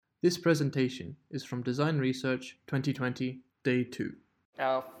This presentation is from Design Research 2020, Day 2.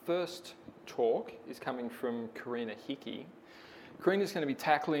 Our first talk is coming from Karina Hickey. Karina is going to be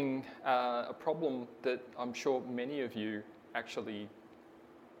tackling a problem that I'm sure many of you actually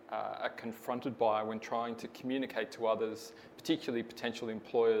are confronted by when trying to communicate to others, particularly potential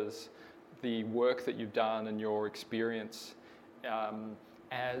employers, the work that you've done and your experience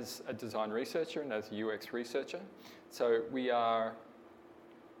as a design researcher and as a UX researcher. So we are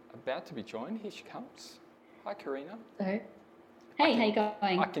about to be joined. Here she comes. Hi, Karina. Hello. Hey, how you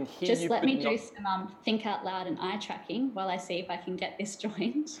going? I can hear Just you. let me do some think out loud and eye tracking while I see if I can get this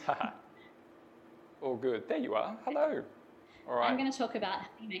joined. All good. There you are. Hello. All right. I'm going to talk about how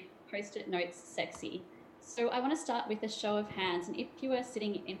you make post-it notes sexy. So I want to start with a show of hands. And if you were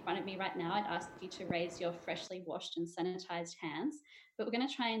sitting in front of me right now, I'd ask you to raise your freshly washed and sanitized hands. But we're going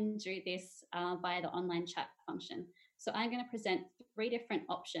to try and do this via the online chat function. So I'm going to present 3 different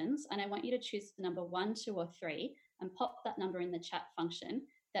options, and I want you to choose the number 1, 2, or 3 and pop that number in the chat function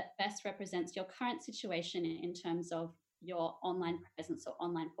that best represents your current situation in terms of your online presence or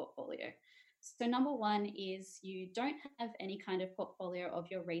online portfolio. So number 1 is you don't have any kind of portfolio of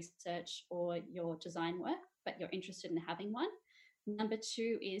your research or your design work, but you're interested in having one. Number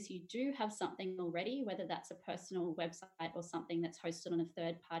 2 is you do have something already, whether that's a personal website or something that's hosted on a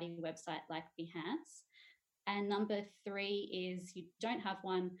third-party website like Behance. And number 3 is you don't have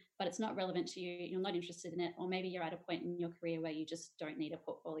one, but it's not relevant to you, you're not interested in it, or maybe you're at a point in your career where you just don't need a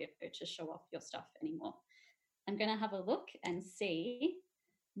portfolio to show off your stuff anymore. I'm going to have a look and see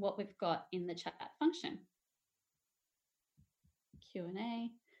what we've got in the chat function.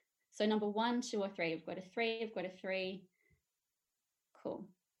 Q&A. So number 1, 2, or 3. We've got a 3, we've got a 3. Cool.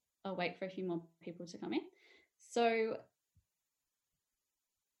 I'll wait for a few more people to come in. So,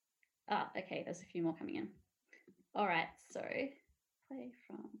 okay, there's a few more coming in. All right, so play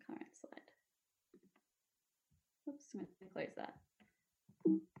from current slide. Oops, I'm going to close that.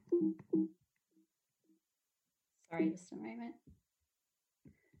 Sorry, just a moment.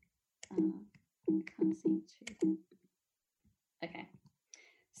 Can't seem to. Okay.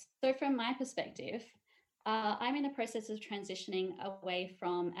 So from my perspective, I'm in the process of transitioning away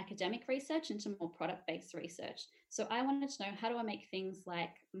from academic research into more product-based research. So I wanted to know, how do I make things like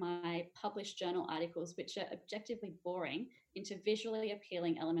my published journal articles, which are objectively boring, into visually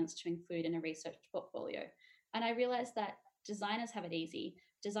appealing elements to include in a research portfolio? And I realized that designers have it easy.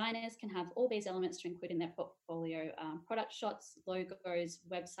 Designers can have all these elements to include in their portfolio, product shots, logos,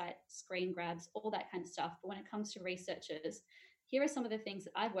 website, screen grabs, all that kind of stuff. But when it comes to researchers, here are some of the things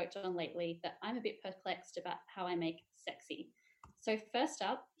that I've worked on lately that I'm a bit perplexed about how I make sexy. So first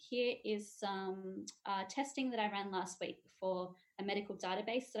up, here is some testing that I ran last week for a medical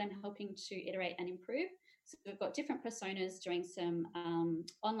database that I'm helping to iterate and improve. So we've got different personas doing some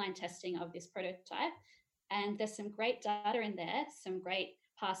online testing of this prototype. And there's some great data in there, some great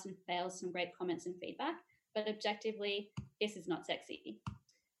pass and fails, some great comments and feedback. But objectively, this is not sexy.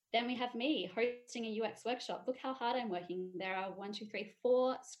 Then we have me hosting a UX workshop. Look how hard I'm working. There are 1, 2, 3,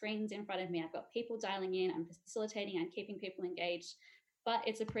 4 screens in front of me. I've got people dialing in, I'm facilitating, I'm keeping people engaged, but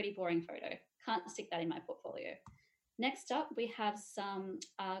it's a pretty boring photo. Can't stick that in my portfolio. Next up, we have some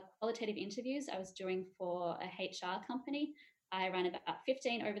qualitative interviews I was doing for a HR company. I ran about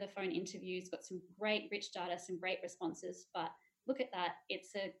 15 over the phone interviews, got some great rich data, some great responses, but look at that.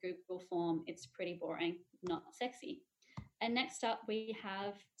 It's a Google form. It's pretty boring, not sexy. And next up, we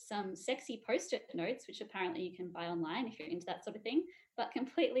have some sexy post-it notes, which apparently you can buy online if you're into that sort of thing, but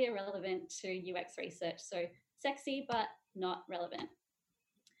completely irrelevant to UX research. So sexy, but not relevant.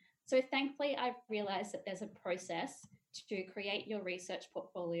 So thankfully, I've realized that there's a process to create your research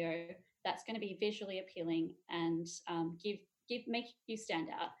portfolio that's going to be visually appealing and make you stand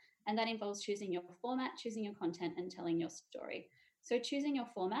out. And that involves choosing your format, choosing your content, and telling your story. So choosing your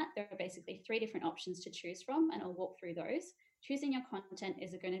format, there are basically 3 different options to choose from, and I'll walk through those. Choosing your content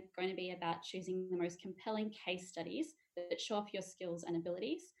is going to be about choosing the most compelling case studies that show off your skills and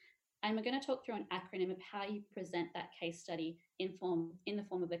abilities. And we're going to talk through an acronym of how you present that case study in the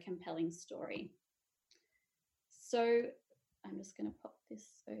form of a compelling story. So I'm just going to pop this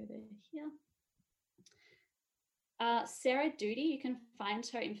over here. Sarah Doody, you can find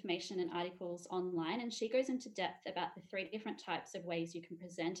her information and articles online, and she goes into depth about the 3 different types of ways you can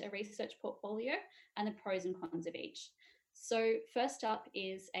present a research portfolio and the pros and cons of each. So first up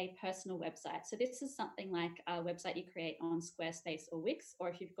is a personal website. So this is something like a website you create on Squarespace or Wix, or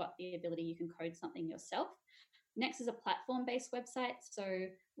if you've got the ability, you can code something yourself. Next is a platform-based website. So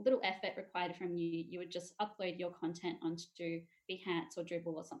little effort required from you. You would just upload your content onto Behance or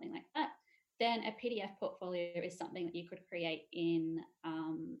Dribble or something like that. Then a PDF portfolio is something that you could create in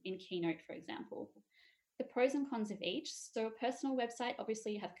Keynote, for example. The pros and cons of each. So a personal website,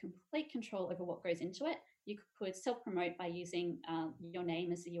 obviously you have complete control over what goes into it. You could self-promote by using your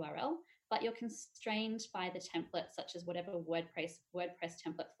name as the URL, but you're constrained by the template, such as whatever WordPress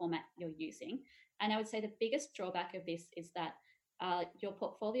template format you're using. And I would say the biggest drawback of this is that your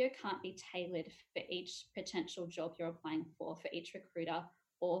portfolio can't be tailored for each potential job you're applying for each recruiter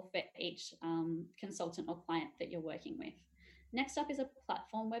or for each consultant or client that you're working with. Next up is a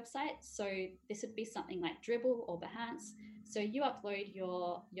platform website. So this would be something like Dribbble or Behance. So you upload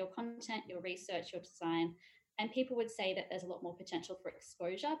your content, your research, your design, and people would say that there's a lot more potential for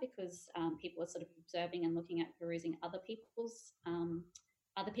exposure because people are sort of observing and looking at perusing other people's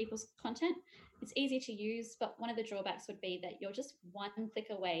content. It's easy to use, but one of the drawbacks would be that you're just one click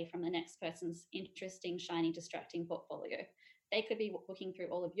away from the next person's interesting, shiny, distracting portfolio. They could be looking through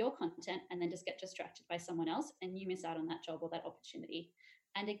all of your content and then just get distracted by someone else, and you miss out on that job or that opportunity.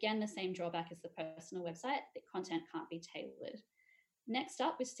 And again, the same drawback as the personal website, that content can't be tailored. Next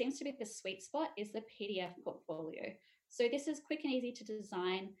up, which seems to be the sweet spot, is the PDF portfolio. So this is quick and easy to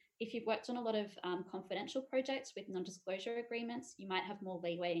design. If you've worked on a lot of confidential projects with non-disclosure agreements, you might have more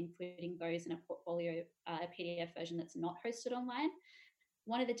leeway including those in a portfolio, a PDF version that's not hosted online.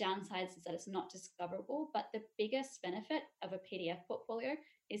 One of the downsides is that it's not discoverable, but the biggest benefit of a PDF portfolio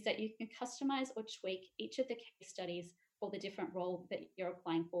is that you can customize or tweak each of the case studies for the different role that you're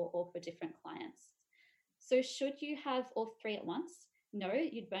applying for or for different clients. So should you have all three at once? No,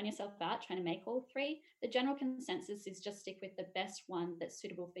 you'd burn yourself out trying to make all three. The general consensus is just stick with the best one that's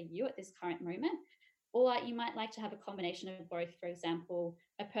suitable for you at this current moment. Or you might like to have a combination of both, for example,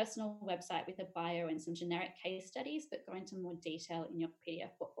 a personal website with a bio and some generic case studies, but go into more detail in your PDF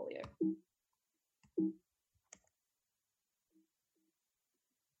portfolio.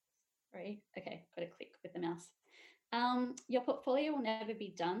 Sorry, okay, got to click with the mouse. Your portfolio will never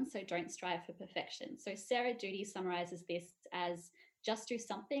be done, so don't strive for perfection. So Sarah Doody summarizes this as just do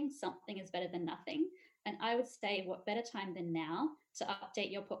something is better than nothing. And I would say what better time than now to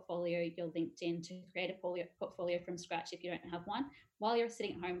update your portfolio, your LinkedIn, to create a portfolio from scratch if you don't have one, while you're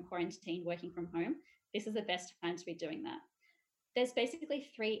sitting at home, quarantined, working from home. This is the best time to be doing that. There's basically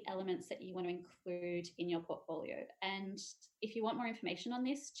 3 elements that you want to include in your portfolio. And if you want more information on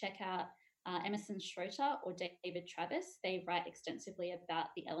this, check out Emerson Schroeter or David Travis. They write extensively about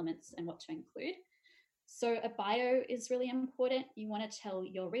the elements and what to include. So a bio is really important. You want to tell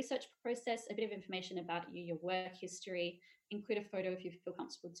your research process, a bit of information about you, your work history, include a photo if you feel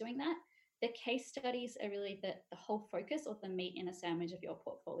comfortable doing that. The case studies are really the whole focus or the meat in a sandwich of your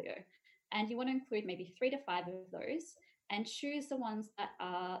portfolio. And you want to include maybe 3 to 5 of those and choose the ones that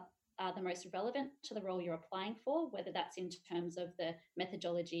are the most relevant to the role you're applying for, whether that's in terms of the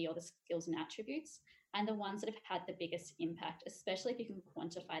methodology or the skills and attributes, and the ones that have had the biggest impact, especially if you can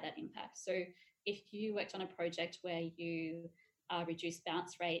quantify that impact. So if you worked on a project where you reduced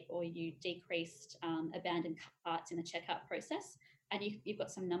bounce rate or you decreased abandoned carts in the checkout process, and you've got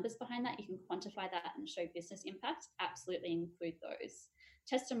some numbers behind that, you can quantify that and show business impact, absolutely include those.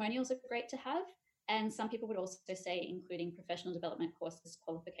 Testimonials are great to have. And some people would also say including professional development courses,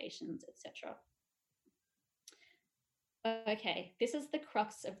 qualifications, etc. Okay, this is the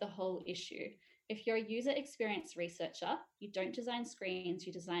crux of the whole issue. If you're a user experience researcher, you don't design screens,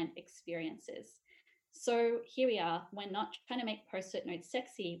 you design experiences. So here we are, we're not trying to make post-it notes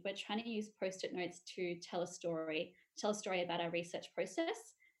sexy, we're trying to use post-it notes to tell a story about our research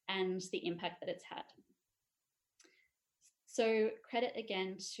process and the impact that it's had. So credit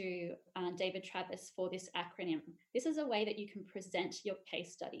again to David Travis for this acronym. This is a way that you can present your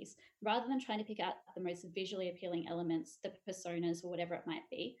case studies rather than trying to pick out the most visually appealing elements, the personas or whatever it might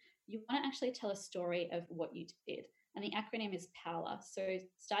be. You want to actually tell a story of what you did. And the acronym is POWER. So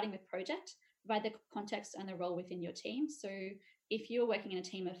starting with project, provide the context and the role within your team. So if you're working in a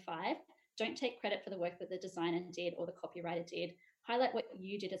team of 5, don't take credit for the work that the designer did or the copywriter did. Highlight what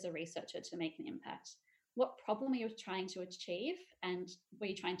you did as a researcher to make an impact. What problem are you trying to achieve and were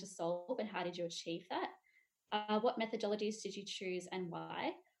you trying to solve and how did you achieve that? What methodologies did you choose and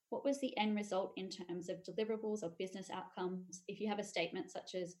why? What was the end result in terms of deliverables or business outcomes? If you have a statement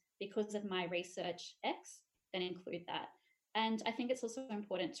such as, because of my research X, then include that. And I think it's also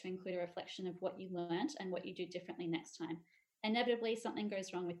important to include a reflection of what you learned and what you do differently next time. Inevitably, something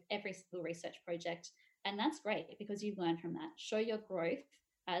goes wrong with every single research project, and that's great because you learn from that. Show your growth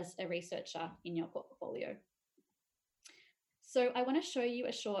as a researcher in your portfolio. So I want to show you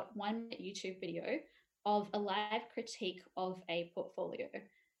a short 1-minute YouTube video of a live critique of a portfolio.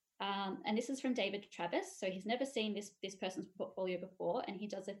 And this is from David Travis. So he's never seen this person's portfolio before, and he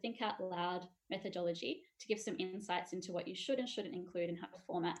does a think out loud methodology to give some insights into what you should and shouldn't include and how to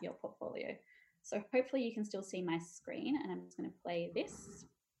format your portfolio. So hopefully you can still see my screen, and I'm just going to play this.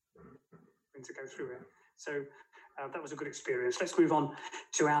 To go through it. So that was a good experience. Let's move on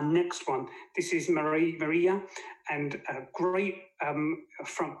to our next one. This is Maria, and a great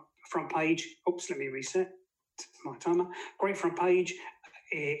front page. Oops, let me reset my timer. Great front page.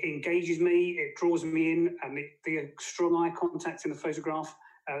 It engages me, it draws me in, and the strong eye contact in the photograph.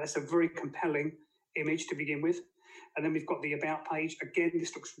 That's a very compelling image to begin with. And then we've got the about page. Again,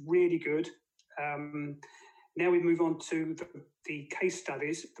 this looks really good. Now we move on to the case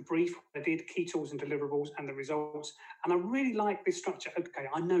studies, the brief I did, key tools and deliverables, and the results. And I really like this structure. Okay,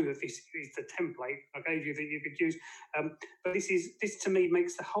 I know that this is the template I gave you that you could use, but this to me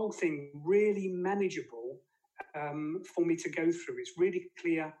makes the whole thing really manageable for me to go through. It's really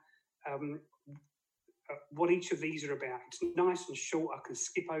clear what each of these are about. It's nice and short. I can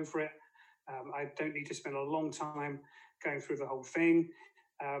skip over it. I don't need to spend a long time going through the whole thing.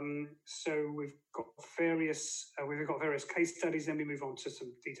 So we've got various case studies. Then we move on to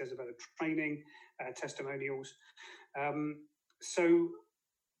some details about the training, testimonials. So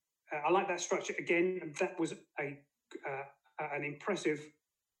I like that structure. Again, that was an impressive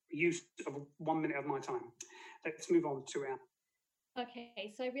use of 1 minute of my time. Let's move on to our.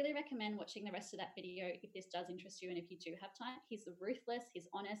 Okay, so I really recommend watching the rest of that video if this does interest you and if you do have time. He's ruthless, he's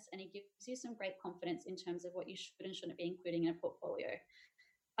honest, and he gives you some great confidence in terms of what you should and shouldn't be including in a portfolio.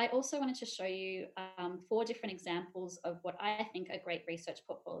 I also wanted to show you 4 different examples of what I think are great research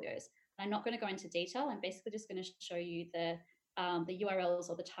portfolios. I'm not going to go into detail. I'm basically just going to show you the URLs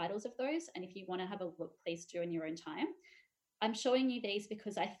or the titles of those. And if you want to have a look, please do in your own time. I'm showing you these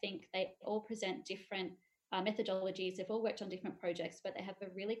because I think they all present different methodologies. They've all worked on different projects, but they have a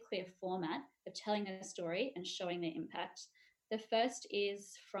really clear format of telling their story and showing their impact. The first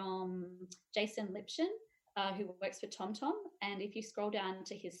is from Jason Lipshin, who works for TomTom. And if you scroll down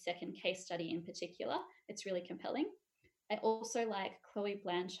to his second case study in particular, it's really compelling. I also like Chloe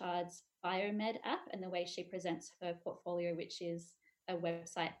Blanchard's Biomed app and the way she presents her portfolio, which is a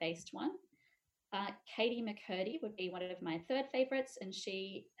website-based one. Katie McCurdy would be one of my third favorites, and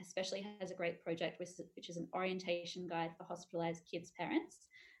she especially has a great project which is an orientation guide for hospitalized kids' parents.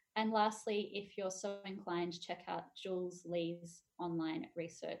 And lastly, if you're so inclined, check out Jules Lee's online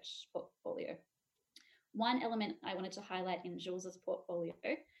research portfolio. One element I wanted to highlight in Jules's portfolio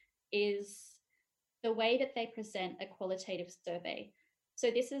is the way that they present a qualitative survey. So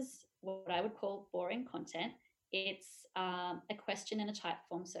this is what I would call boring content. It's a question and a type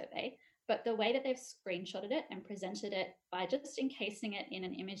form survey, but the way that they've screenshotted it and presented it by just encasing it in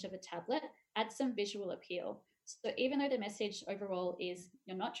an image of a tablet adds some visual appeal. So even though the message overall is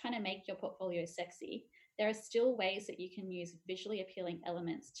you're not trying to make your portfolio sexy, there are still ways that you can use visually appealing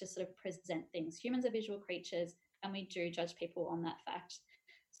elements to sort of present things. Humans are visual creatures, and we do judge people on that fact.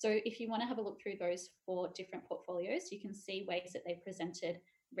 So if you want to have a look through those 4 different portfolios, you can see ways that they presented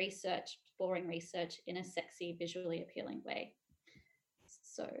research, boring research, in a sexy, visually appealing way.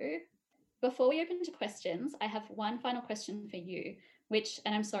 So before we open to questions, I have one final question for you,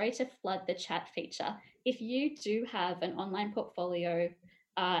 and I'm sorry to flood the chat feature. If you do have an online portfolio,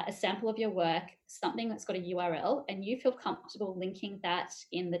 a sample of your work, something that's got a URL, and you feel comfortable linking that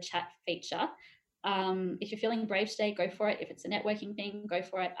in the chat feature, if you're feeling brave today, go for it. If it's a networking thing, go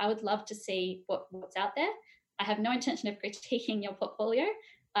for it. I would love to see what's out there. I have no intention of critiquing your portfolio.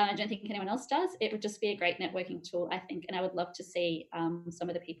 I don't think anyone else does. It would just be a great networking tool, I think, and I would love to see some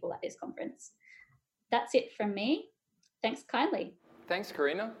of the people at this conference. That's it from me. Thanks kindly. Thanks,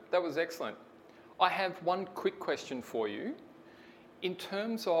 Karina. That was excellent. I have one quick question for you. In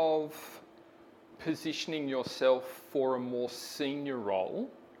terms of positioning yourself for a more senior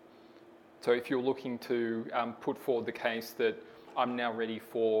role, so if you're looking to put forward the case that I'm now ready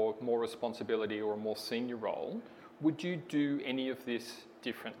for more responsibility or a more senior role, would you do any of this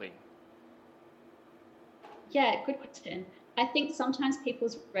differently? Yeah, good question. I think sometimes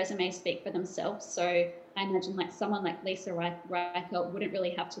people's resumes speak for themselves. So I imagine someone like Lisa Reichelt wouldn't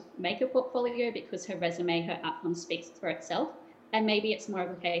really have to make a portfolio because her resume, her outcome speaks for itself. And maybe it's more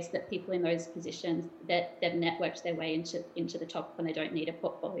of a case that people in those positions that they've networked their way into the top and they don't need a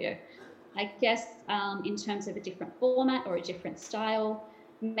portfolio. I guess in terms of a different format or a different style,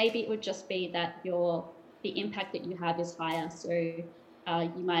 maybe it would just be that the impact that you have is higher. So you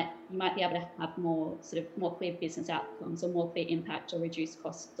might be able to have more clear business outcomes or more clear impact or reduced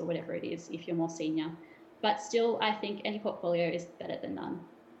costs or whatever it is if you're more senior. But still, I think any portfolio is better than none.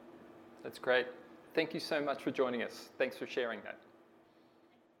 That's great. Thank you so much for joining us. Thanks for sharing that.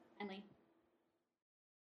 and Lee.